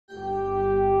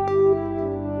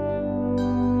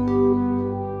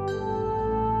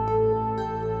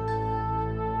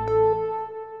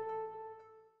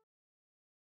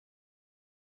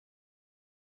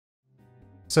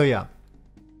So yeah,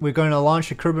 we're going to launch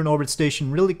a Kerbin orbit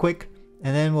station really quick,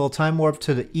 and then we'll time warp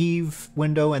to the Eve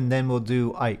window, and then we'll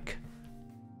do Ike.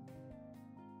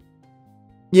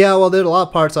 Yeah, well, there's a lot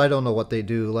of parts I don't know what they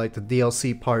do, like the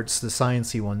DLC parts, the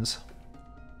sciencey ones.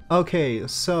 Okay,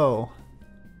 so...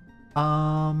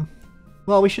 well,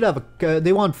 we should have a...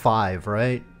 they want 5,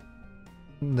 right?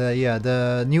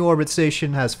 The new orbit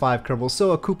station has 5 Kerbals,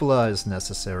 so a cupola is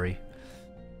necessary.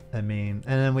 I mean,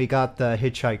 and then we got the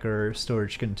hitchhiker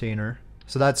storage container.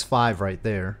 So that's 5 right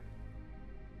there.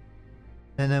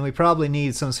 And then we probably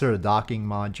need some sort of docking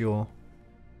module.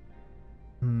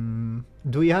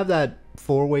 Do we have that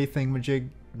 4-way thingamajig?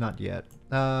 Not yet.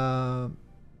 Well,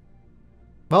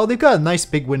 they've got a nice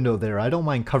big window there. I don't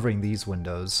mind covering these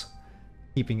windows.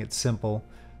 Keeping it simple.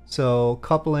 So,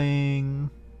 coupling...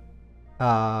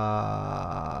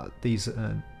 these,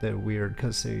 they're weird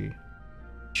because they're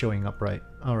showing up right.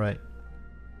 Alright.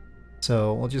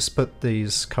 So, we'll just put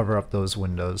these, cover up those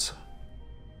windows.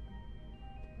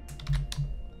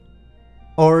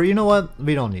 Or, you know what?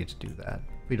 We don't need to do that.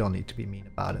 We don't need to be mean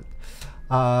about it.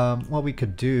 What we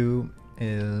could do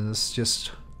is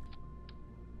just...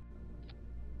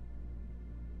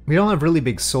 We don't have really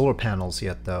big solar panels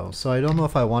yet though, so I don't know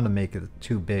if I want to make it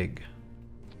too big.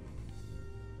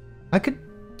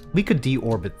 We could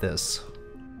deorbit this.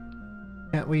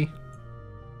 Can't we?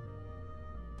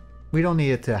 We don't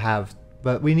need it to have,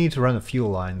 but we need to run a fuel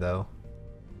line though.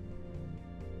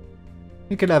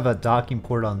 We could have a docking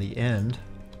port on the end.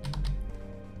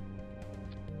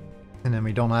 And then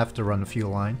we don't have to run a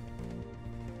fuel line.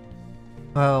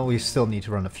 Well, we still need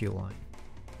to run a fuel line.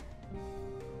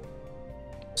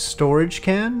 Storage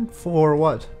can? For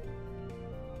what?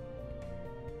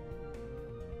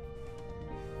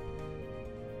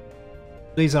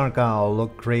 These aren't gonna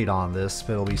look great on this,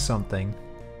 but it'll be something.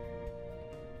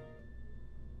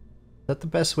 Is that the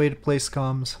best way to place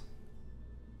comms?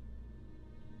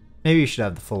 Maybe you should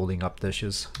have the folding up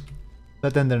dishes.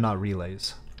 But then they're not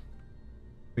relays.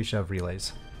 We should have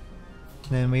relays.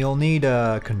 Then we'll need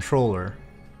a controller.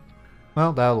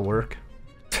 Well, that'll work.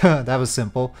 That was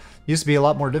simple. Used to be a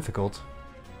lot more difficult.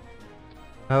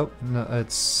 Oh, no,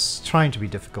 it's trying to be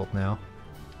difficult now.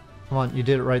 Come on, you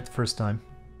did it right the first time.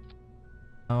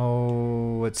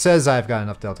 Oh, it says I've got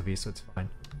enough delta V, so it's fine.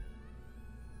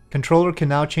 Controller can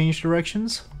now change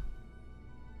directions.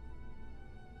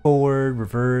 Forward,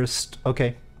 reversed.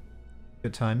 Okay.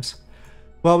 Good times.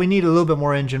 Well, we need a little bit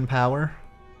more engine power.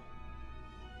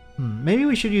 Maybe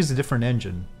we should use a different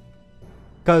engine.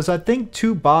 Because I think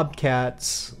 2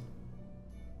 Bobcats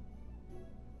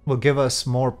will give us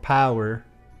more power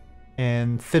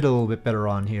and fit a little bit better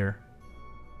on here.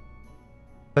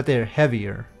 But they're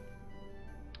heavier.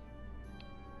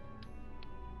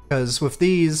 Because with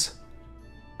these,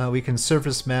 we can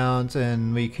surface mount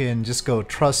and we can just go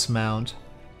truss mount.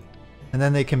 And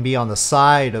then they can be on the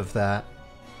side of that.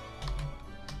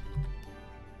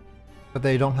 But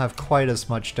they don't have quite as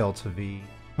much delta V.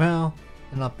 Well,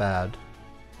 not bad.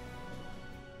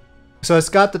 So it's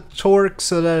got the torque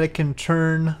so that it can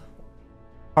turn.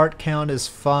 Part count is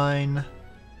fine.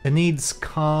 It needs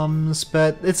comms,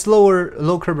 but it's low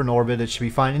Kerbin orbit, it should be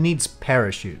fine. It needs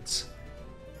parachutes.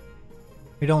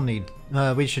 We don't need...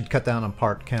 we should cut down on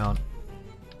part count.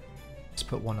 Let's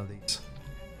put one of these.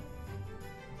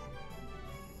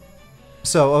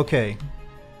 So, okay.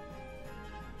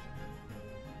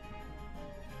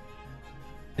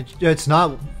 It's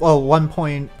not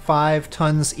 1.5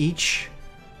 tons each.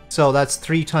 So that's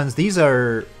 3 tons. These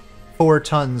are 4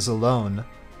 tons alone.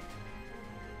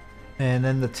 And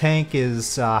then the tank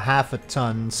is half a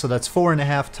ton. So that's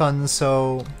 4.5 tons.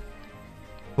 So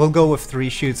we'll go with 3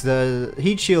 chutes. The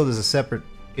heat shield is a separate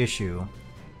issue.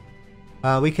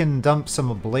 We can dump some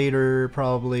ablator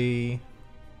probably.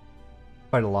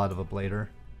 Quite a lot of ablator.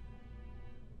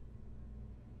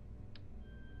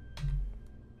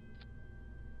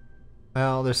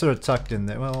 Well, they're sort of tucked in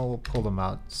there. Well, we'll pull them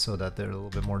out so that they're a little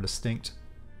bit more distinct.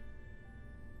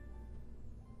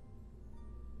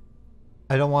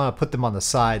 I don't want to put them on the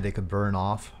side, they could burn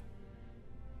off.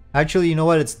 Actually, you know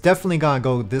what? It's definitely gonna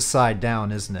go this side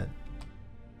down, isn't it?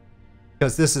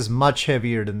 Because this is much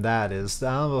heavier than that is.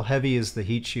 I don't know how heavy is the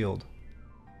heat shield.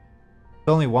 It's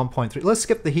only 1.3. Let's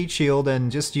skip the heat shield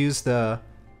and just use the...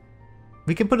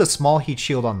 We can put a small heat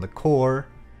shield on the core.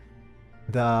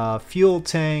 The fuel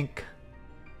tank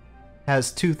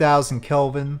has 2000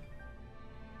 Kelvin.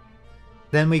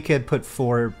 Then we could put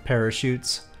 4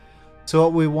 parachutes. So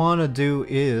what we want to do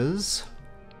is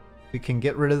we can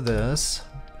get rid of this.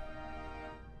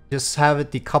 Just have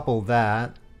it decouple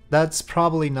that. That's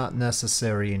probably not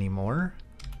necessary anymore.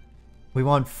 We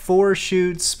want 4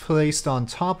 chutes placed on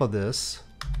top of this.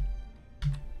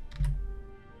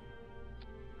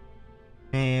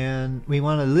 And we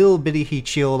want a little bitty heat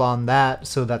shield on that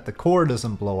so that the core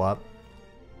doesn't blow up.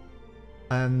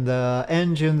 And the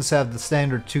engines have the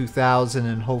standard 2000,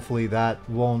 and hopefully that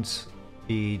won't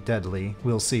be deadly.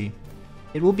 We'll see.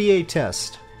 It will be a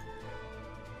test.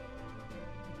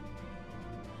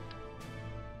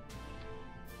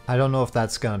 I don't know if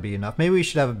that's gonna be enough. Maybe we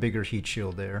should have a bigger heat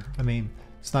shield there. I mean,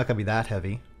 it's not gonna be that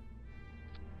heavy.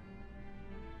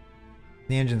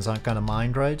 The engines aren't gonna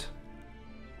mind, right?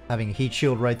 Having a heat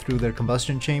shield right through their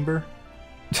combustion chamber?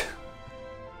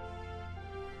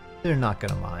 They're not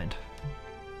gonna mind.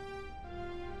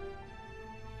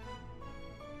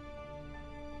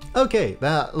 Okay,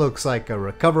 that looks like a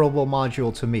recoverable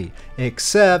module to me.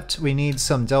 Except we need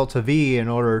some delta V in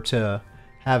order to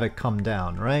have it come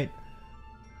down, right?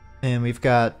 And we've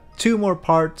got 2 more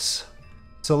parts.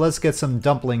 So let's get some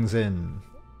dumplings in.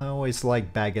 I always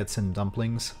like baguettes and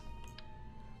dumplings.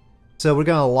 So we're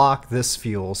gonna lock this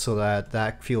fuel so that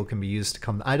that fuel can be used to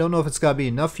come. I don't know if it's gotta be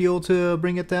enough fuel to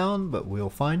bring it down, but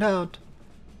we'll find out.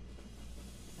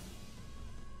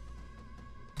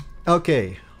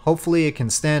 Okay. Hopefully it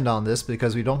can stand on this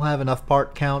because we don't have enough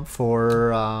part count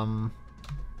for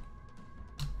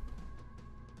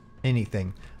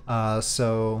anything.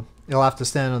 So it'll have to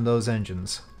stand on those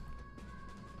engines.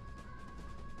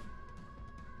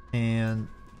 And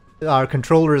our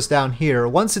controller is down here.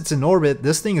 Once it's in orbit,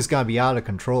 this thing is gonna be out of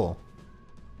control.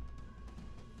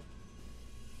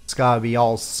 It's gotta be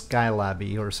all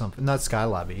Skylab-y or something. Not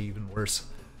Skylab-y, even worse.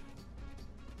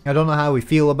 I don't know how we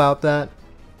feel about that.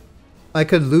 I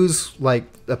could lose like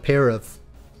a pair of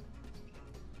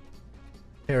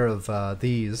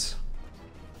these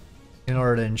in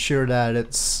order to ensure that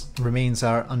it remains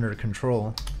under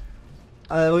control.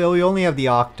 We only have the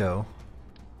Octo,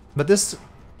 but this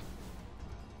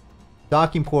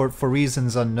docking port, for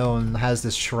reasons unknown, has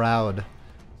this shroud,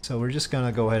 so we're just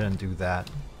gonna go ahead and do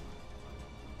that.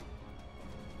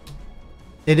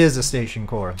 It is a station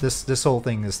core. This whole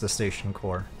thing is the station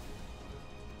core.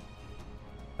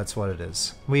 That's what it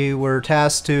is. We were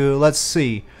tasked to, let's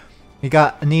see, need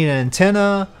an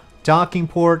antenna, docking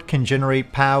port, can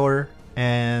generate power,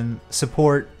 and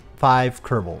support 5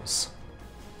 Kerbals.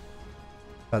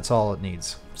 That's all it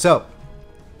needs. So,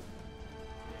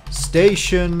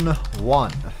 Station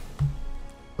 1.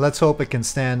 Let's hope it can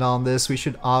stand on this. We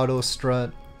should auto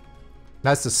strut.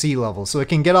 That's the sea level, so it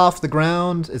can get off the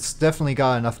ground. It's definitely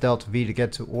got enough delta V to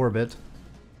get to orbit.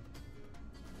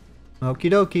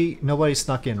 Okie dokie. Nobody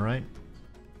snuck in, right?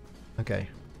 Okay.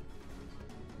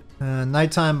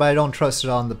 Nighttime, but I don't trust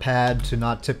it on the pad to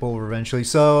not tip over eventually,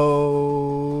 so...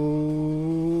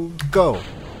 go!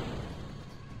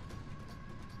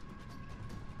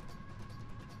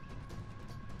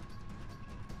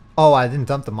 Oh, I didn't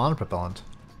dump the monopropellant.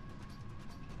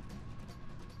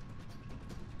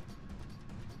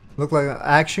 Look like an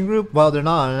action group? Well, they're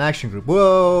not an action group.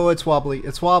 Whoa, it's wobbly.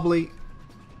 It's wobbly.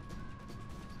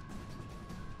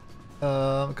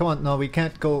 Come on, no, we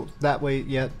can't go that way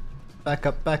yet. Back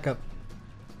up, back up.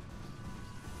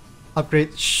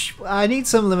 Upgrade. Shh, I need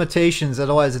some limitations,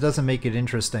 otherwise it doesn't make it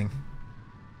interesting.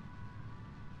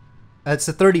 That's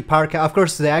the 30 part count. Of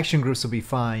course, the action groups will be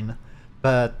fine,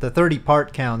 but the 30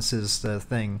 part counts is the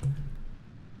thing.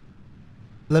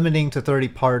 Limiting to 30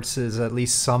 parts is at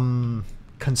least some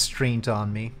constraint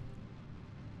on me.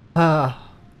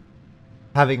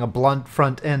 Having a blunt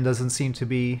front end doesn't seem to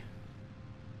be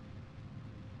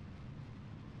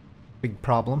big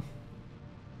problem.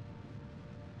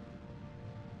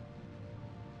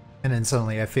 And then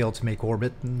suddenly I failed to make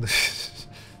orbit.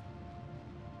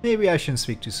 Maybe I shouldn't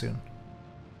speak too soon.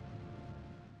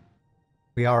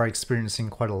 We are experiencing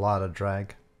quite a lot of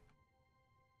drag.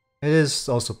 It is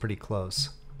also pretty close.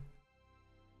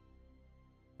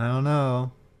 I don't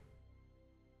know.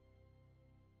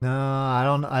 No,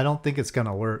 I don't think it's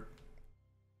gonna work.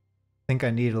 I think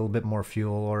I need a little bit more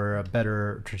fuel or a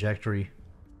better trajectory.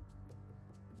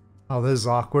 Oh, this is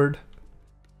awkward.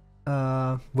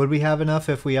 Would we have enough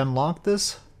if we unlock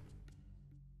this?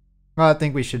 Well, I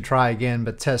think we should try again,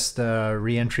 but test the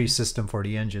re-entry system for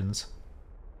the engines.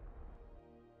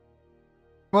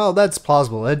 Well, that's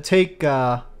plausible. It'd take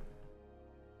a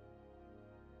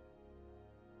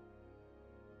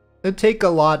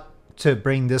lot to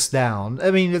bring this down.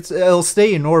 I mean, it'll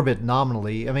stay in orbit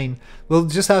nominally. I mean, we'll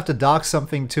just have to dock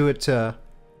something to it to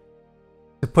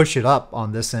push it up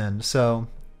on this end. So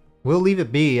we'll leave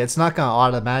it be. It's not going to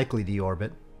automatically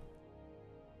deorbit.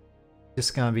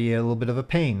 Just going to be a little bit of a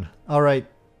pain. All right.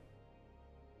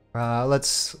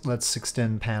 Let's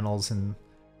extend panels and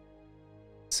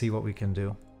see what we can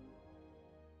do.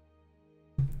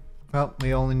 Well,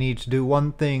 we only need to do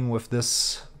one thing with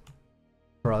this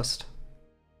thrust.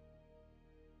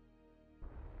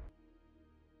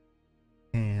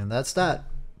 And that's that.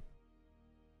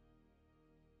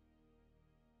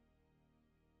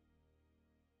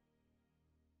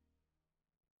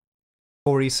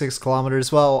 "46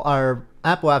 kilometers. Well, our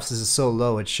apoapsis is so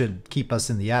low it should keep us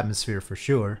in the atmosphere for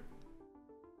sure.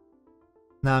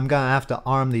 Now I'm gonna have to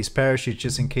arm these parachutes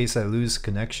just in case I lose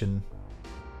connection.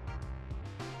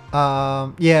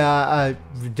 Yeah, I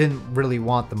didn't really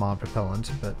want the mod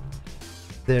propellant, but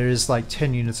there is like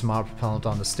 10 units of mod propellant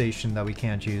on the station that we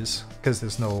can't use because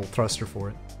there's no thruster for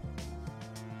it.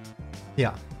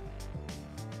 Yeah.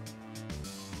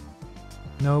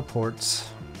 No ports.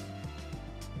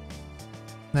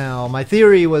 Now, my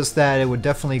theory was that it would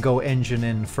definitely go engine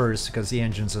in first because the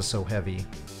engines are so heavy.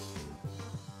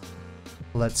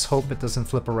 Let's hope it doesn't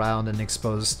flip around and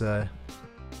expose the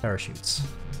parachutes.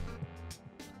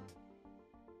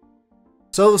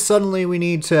 So suddenly we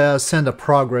need to send a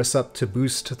progress up to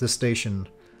boost the station.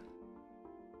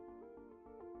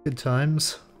 Good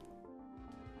times.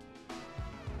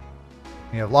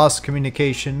 We have lost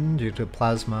communication due to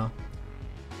plasma.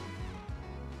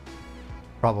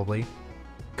 Probably.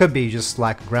 Could be just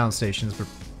lack of ground stations, but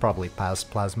probably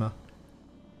past plasma.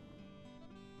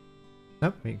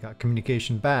 Nope, we got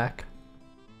communication back.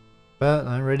 But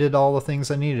I already did all the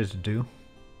things I needed to do.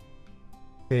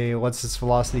 Okay, what's its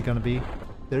velocity gonna be?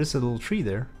 There's a little tree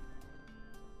there.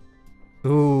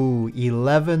 Ooh,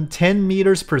 10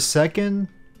 meters per second?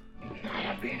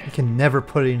 You can never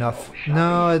put enough.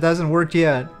 No, it hasn't worked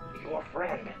yet. Your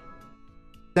friend.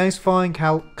 Thanks for following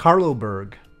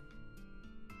Carloberg.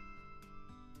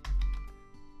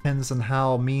 Depends on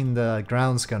how mean the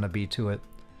ground's gonna be to it.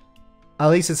 At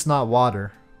least it's not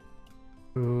water.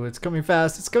 Ooh, it's coming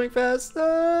fast, it's coming fast!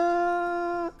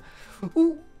 Ah!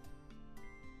 Ooh.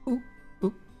 Ooh.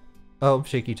 Ooh. Oh,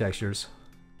 shaky textures.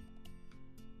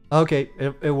 Okay,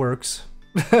 it works.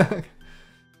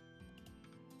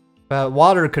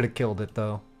 Water could have killed it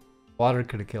though. Water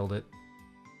could have killed it.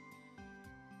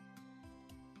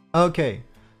 Okay,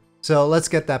 so let's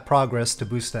get that progress to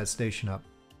boost that station up.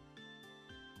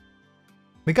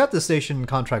 We got the station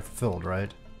contract fulfilled,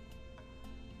 right?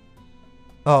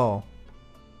 Oh.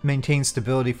 Maintain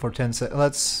stability for 10 seconds.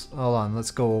 Let's, hold on,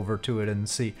 let's go over to it and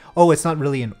see. Oh, it's not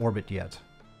really in orbit yet.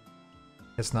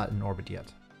 It's not in orbit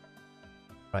yet.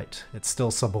 Right, it's still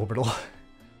suborbital.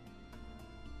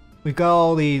 We've got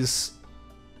all these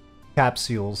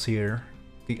capsules here.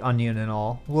 The onion and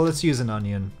all. Well, let's use an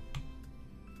onion.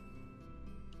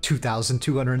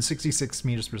 2,266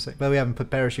 meters per second. But we haven't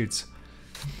put parachutes.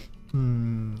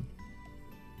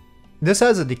 This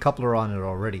has a decoupler on it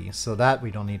already, so that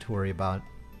we don't need to worry about.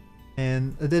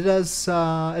 And it has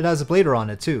a blader on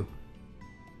it too.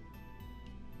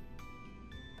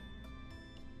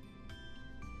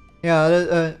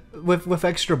 Yeah, with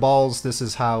extra balls, this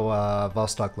is how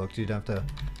Vostok looked. You'd have to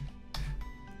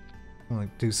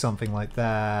like do something like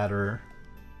that, or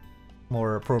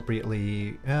more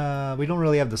appropriately, we don't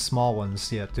really have the small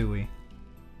ones yet, do we?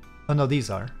 Oh no, these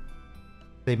are.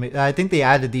 I think they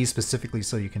added these specifically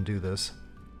so you can do this.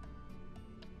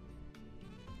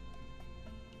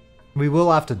 We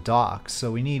will have to dock,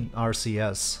 so we need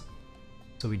RCS.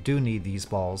 So we do need these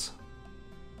balls.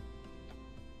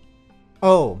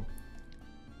 Oh.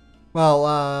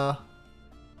 Well,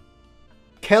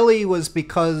 Kelly was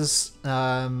because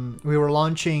we were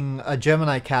launching a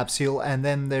Gemini capsule, and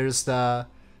then there's the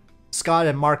Scott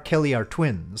and Mark Kelly are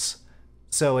twins.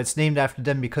 So it's named after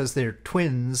them because they're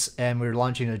twins, and we're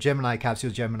launching a Gemini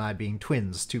capsule, Gemini being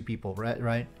twins, two people,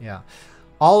 right? Yeah.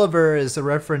 Oliver is a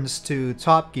reference to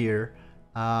Top Gear.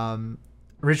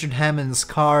 Richard Hammond's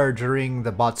car during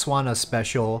the Botswana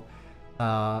special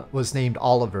was named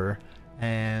Oliver,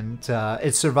 and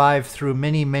it survived through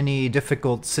many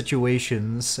difficult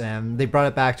situations, and they brought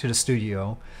it back to the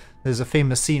studio. There's a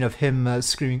famous scene of him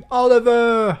screaming,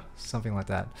 "Oliver!" Something like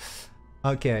that.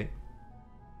 Okay.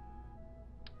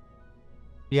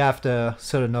 You have to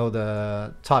sort of know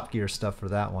the Top Gear stuff for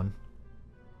that one.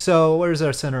 So, where's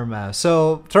our center of mass?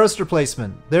 So, thruster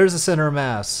placement. There's the center of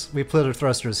mass. We put our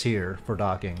thrusters here for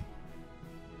docking.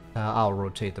 I'll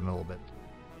rotate them a little bit.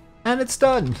 And it's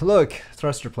done! Look!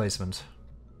 Thruster placement.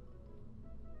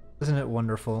 Isn't it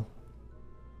wonderful?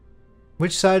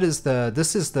 Which side is the...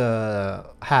 This is the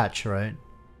hatch, right?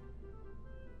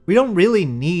 We don't really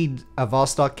need a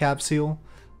Vostok capsule.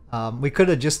 We could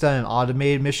have just done an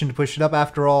automated mission to push it up.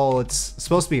 After all, it's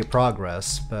supposed to be a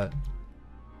progress, but...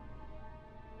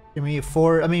 Give me a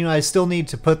 4... I mean, I still need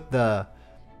to put the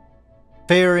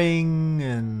fairing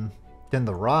and then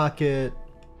the rocket.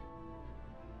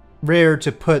 Rare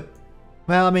to put...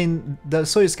 Well, I mean, the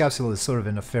Soyuz capsule is sort of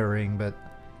in a fairing, but...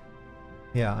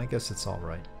 Yeah, I guess it's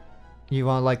alright. You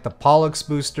want like the Pollux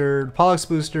booster. The Pollux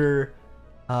booster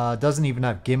doesn't even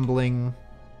have gimbling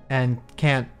and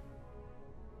can't...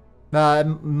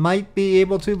 might be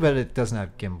able to, but it doesn't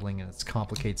have gimbling and it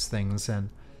complicates things and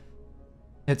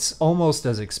it's almost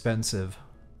as expensive.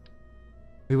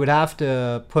 We would have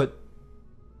to put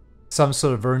some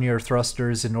sort of vernier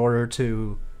thrusters in order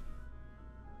to...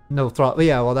 No throttle.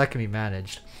 Yeah, well, that can be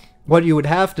managed. What you would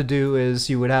have to do is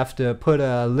you would have to put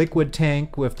a liquid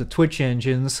tank with the twitch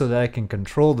engines so that I can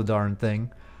control the darn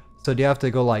thing. So you have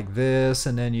to go like this,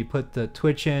 and then you put the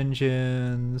twitch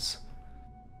engines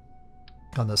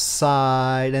on the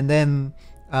side, and then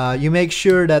you make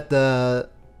sure that the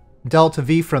delta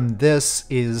V from this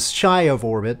is shy of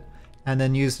orbit, and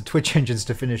then use the twitch engines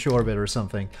to finish orbit or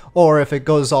something. Or if it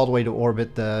goes all the way to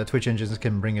orbit, the twitch engines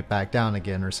can bring it back down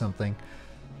again or something.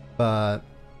 But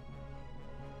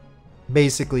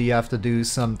basically you have to do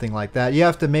something like that. You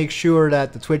have to make sure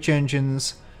that the twitch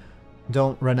engines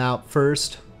don't run out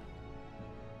first,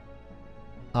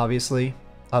 obviously.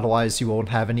 Otherwise you won't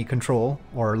have any control,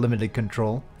 or limited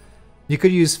control. You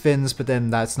could use fins, but then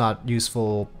that's not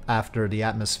useful after the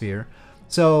atmosphere.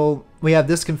 So we have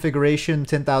this configuration,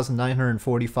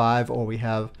 10,945, or we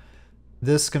have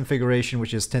this configuration,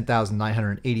 which is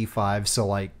 10,985, so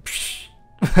like...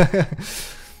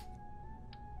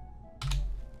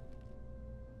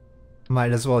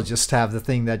 Might as well just have the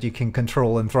thing that you can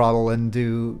control and throttle and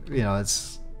do, you know,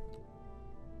 it's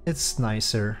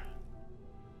nicer.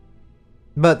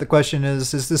 But the question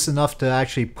is this enough to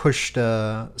actually push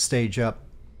the stage up?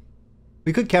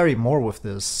 We could carry more with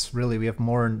this, really. We have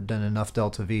more than enough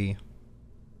delta V.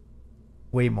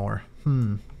 Way more.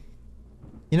 You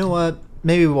know what?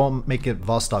 Maybe we won't make it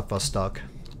Vostok.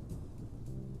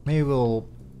 Maybe we'll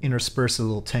intersperse a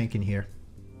little tank in here.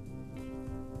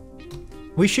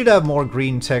 We should have more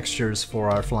green textures for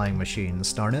our flying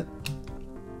machines, darn it.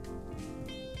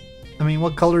 I mean,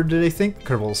 what color do they think?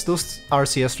 Kerbals. Those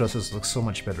RCS dresses look so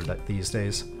much better these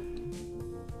days.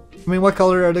 I mean, what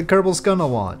color are the Kerbals gonna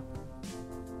want?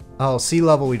 Oh, sea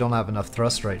level, we don't have enough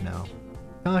thrust right now.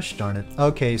 Gosh darn it.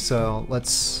 Okay, so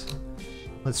let's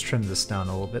trim this down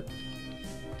a little bit.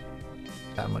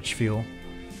 That much fuel.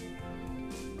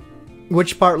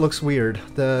 Which part looks weird?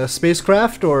 The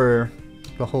spacecraft or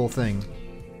the whole thing?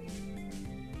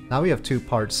 Now we have two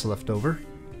parts left over.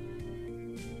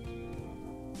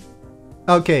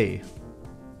 Okay.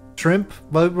 Shrimp?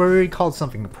 Well, we already called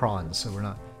something prawns, so we're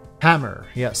not... Hammer.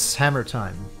 Yes, hammer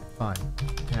time. Fine.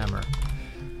 Hammer.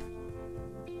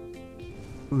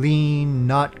 Lean,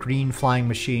 not green flying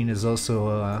machine is also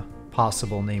a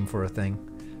possible name for a thing.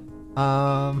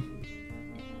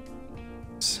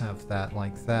 Let's have that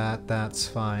like that. That's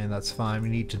fine. That's fine. We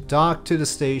need to dock to the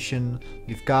station.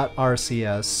 We've got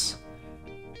RCS.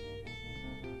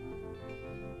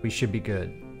 We should be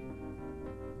good.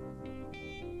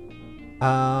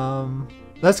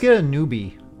 Let's get a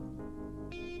newbie.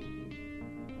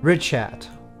 Rich hat.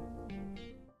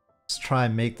 Let's try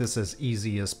and make this as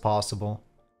easy as possible.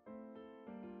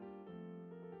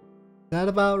 Is that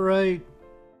about right?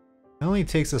 It only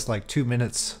takes us like 2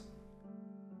 minutes.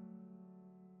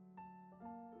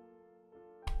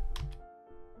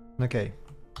 Okay.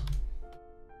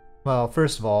 Well,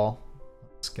 first of all,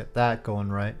 let's get that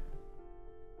going right.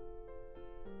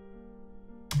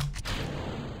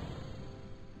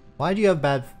 Why do you have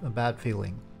a bad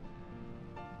feeling?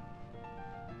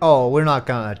 Oh, we're not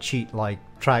gonna cheat like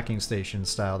tracking station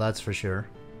style, that's for sure.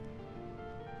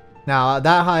 Now,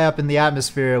 that high up in the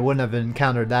atmosphere, it wouldn't have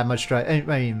encountered that much drag.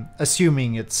 I mean,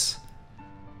 assuming it's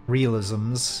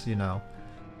realisms, you know.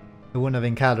 It wouldn't have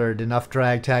encountered enough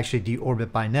drag to actually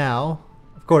deorbit by now.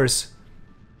 Of course,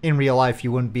 in real life,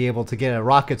 you wouldn't be able to get a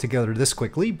rocket together this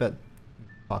quickly, but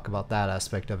talk about that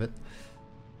aspect of it.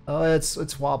 Oh,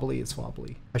 it's wobbly, it's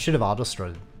wobbly. I should have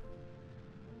auto-strutted.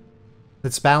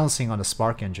 It's balancing on a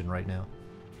spark engine right now.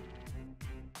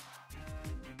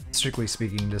 Strictly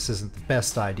speaking, this isn't the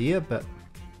best idea, but...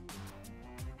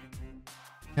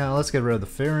 Yeah, let's get rid of the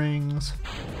fairings.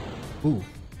 Ooh.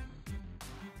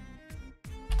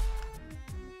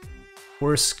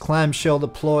 Worst clamshell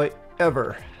deploy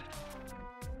ever.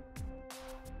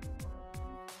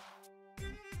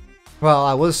 Well,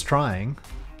 I was trying.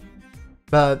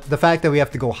 But the fact that we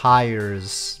have to go higher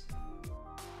is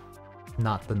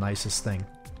not the nicest thing.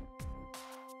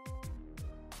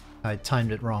 I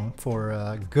timed it wrong for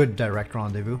a good direct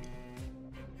rendezvous.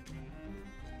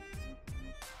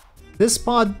 This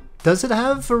pod, does it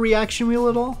have a reaction wheel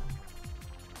at all?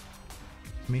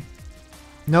 Me?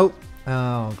 Nope.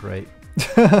 Oh, great.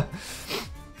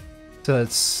 So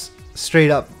it's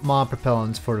straight up mod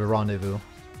propellants for the rendezvous.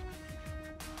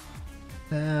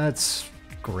 That's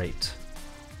great.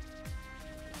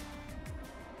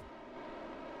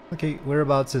 Okay,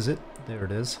 whereabouts is it? There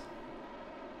it is.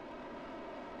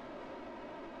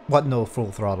 What, no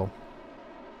full throttle?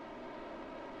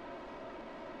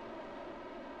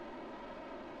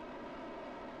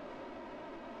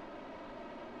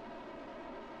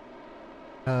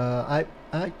 I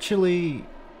actually...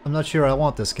 I'm not sure I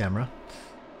want this camera.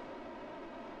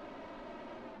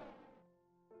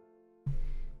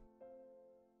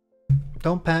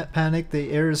 Don't panic,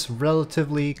 the air is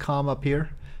relatively calm up here.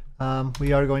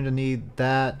 We are going to need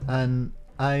that, and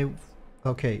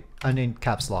okay, I need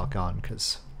caps lock on,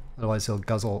 because otherwise it'll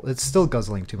guzzle. It's still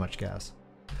guzzling too much gas.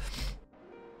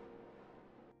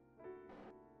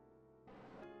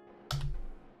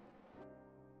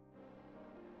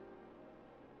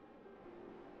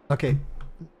 Okay.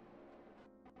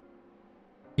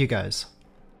 You guys.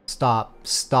 Stop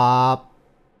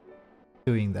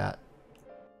doing that.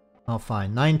 Oh,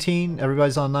 fine. 19?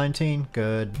 Everybody's on 19?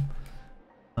 Good.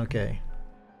 Okay.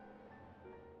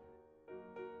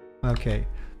 Okay.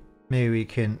 Maybe we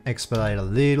can expedite a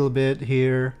little bit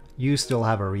here. You still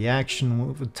have a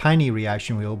reaction, a tiny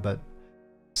reaction wheel, but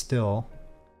still.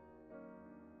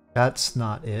 That's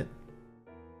not it.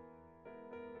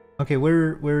 Okay,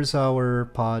 where's our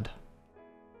pod?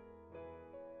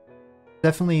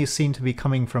 Definitely seem to be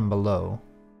coming from below.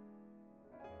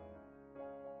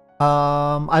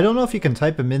 I don't know if you can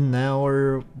type them in now,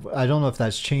 or I don't know if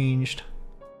that's changed.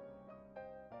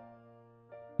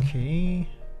 Okay.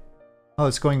 Oh,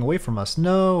 it's going away from us.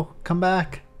 No, come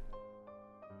back.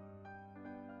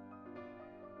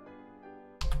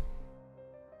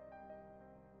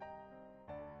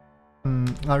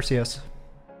 RCS.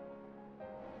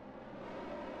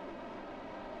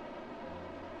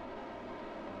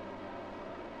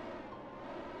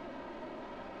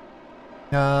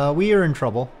 We are in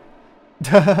trouble.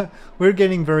 We're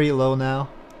getting very low now.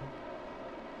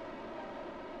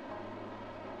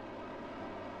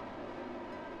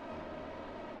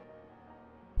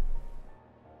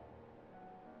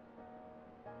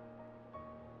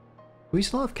 We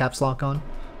still have caps lock on.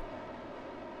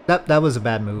 That was a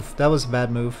bad move. That was a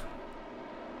bad move.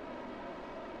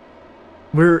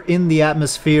 We're in the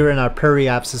atmosphere and our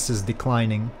periapsis is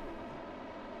declining.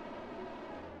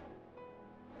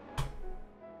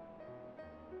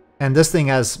 And this thing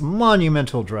has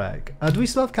monumental drag. Do we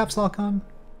still have caps lock on?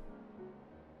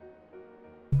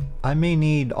 I may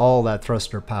need all that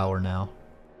thruster power now.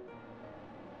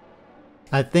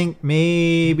 I think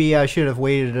maybe I should have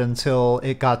waited until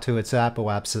it got to its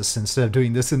apoapsis instead of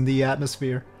doing this in the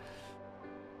atmosphere.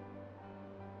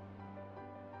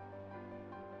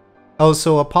 Oh,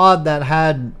 so a pod that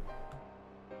had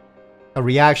a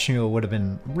reaction wheel would have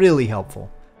been really helpful.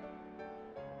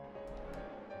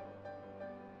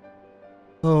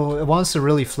 Oh, it wants to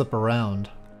really flip around.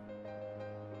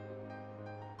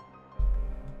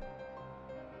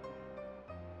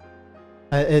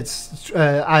 You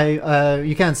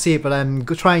can't see it, but I'm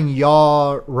trying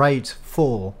yaw right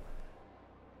full.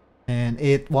 And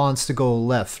it wants to go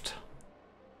left.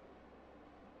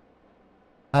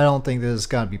 I don't think this is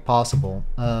gonna be possible.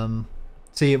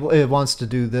 See, it wants to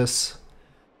do this.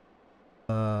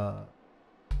 No,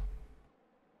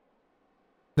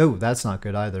 that's not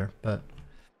good either, but...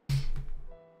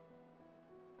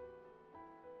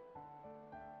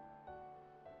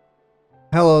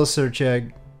 Hello, Search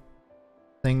Egg.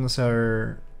 Things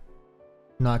are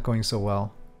not going so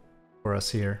well for us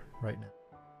here right now.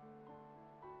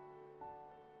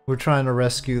 We're trying to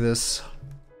rescue this,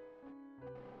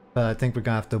 but I think we're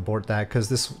gonna have to abort that because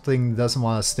this thing doesn't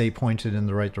want to stay pointed in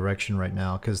the right direction right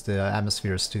now because the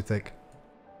atmosphere is too thick.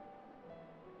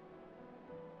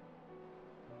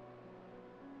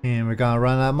 And we're gonna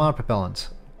run out of monopropellant.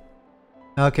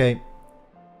 Okay,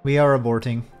 we are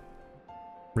aborting.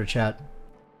 Richat.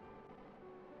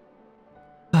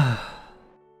 Do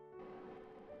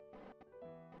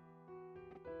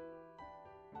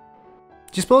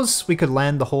you suppose we could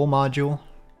land the whole module?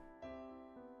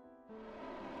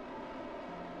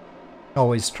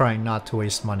 Always trying not to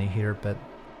waste money here, but...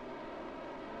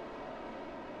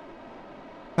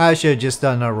 I should have just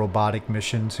done a robotic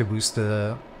mission to boost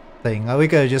the thing. We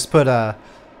could have just put a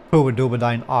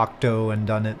Probodobodyne Octo and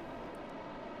done it.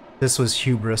 This was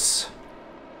hubris.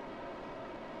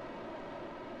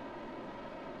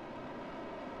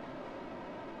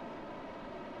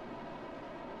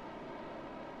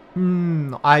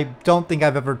 I don't think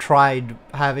I've ever tried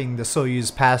having the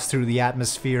Soyuz pass through the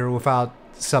atmosphere without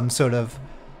some sort of...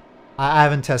 I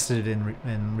haven't tested it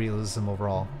in realism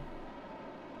overall.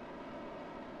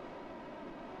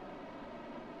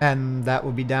 And that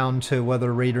would be down to whether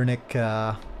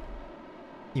Radernick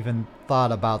even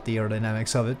thought about the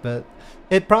aerodynamics of it, but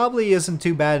it probably isn't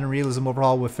too bad in realism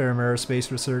overhaul with Ferrum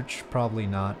Aerospace Research. Probably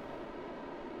not.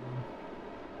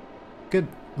 Could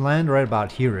land right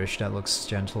about here-ish. That looks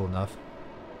gentle enough.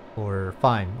 Or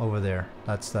fine over there.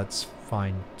 That's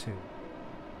fine too.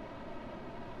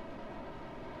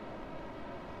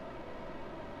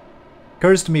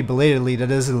 Occurs to me belatedly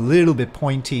that is a little bit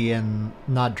pointy and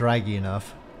not draggy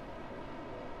enough.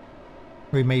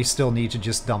 We may still need to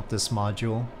just dump this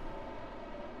module.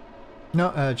 No,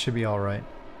 it should be alright.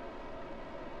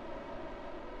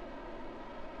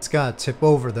 It's gotta tip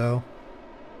over though.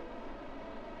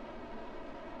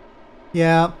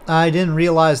 Yeah, I didn't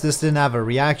realize this didn't have a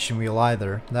reaction wheel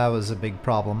either. That was a big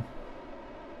problem.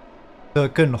 So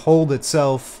it couldn't hold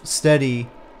itself steady.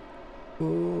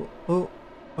 Oh, oh,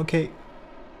 okay.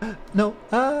 No,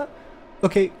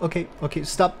 okay,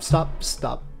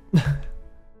 stop.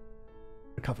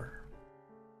 Recover.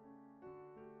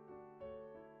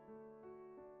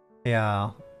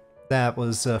 Yeah, that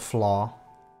was a flaw.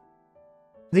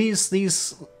 These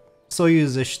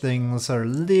Soyuz-ish things are a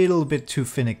little bit too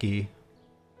finicky.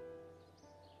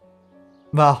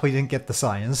 Well, we didn't get the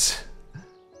science.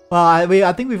 Well,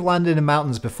 I think we've landed in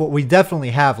mountains before. We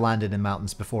definitely have landed in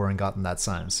mountains before and gotten that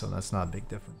science, so that's not a big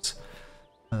difference.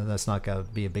 That's not gonna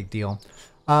be a big deal.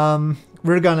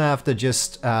 We're gonna have to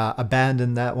just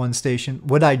abandon that one station.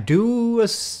 Would I do a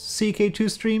CK2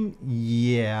 stream?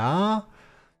 Yeah.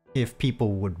 If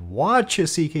people would watch a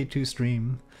CK2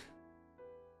 stream.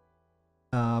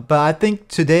 But I think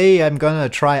today I'm gonna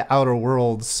try Outer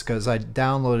Worlds because I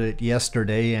downloaded it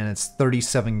yesterday and it's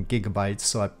 37 gigabytes,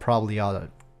 so I probably ought to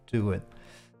do it.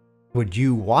 Would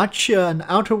you watch an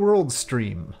Outer Worlds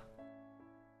stream?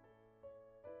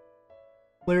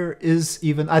 Where is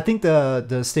even... I think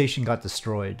the station got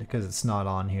destroyed because it's not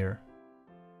on here.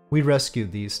 We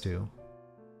rescued these two.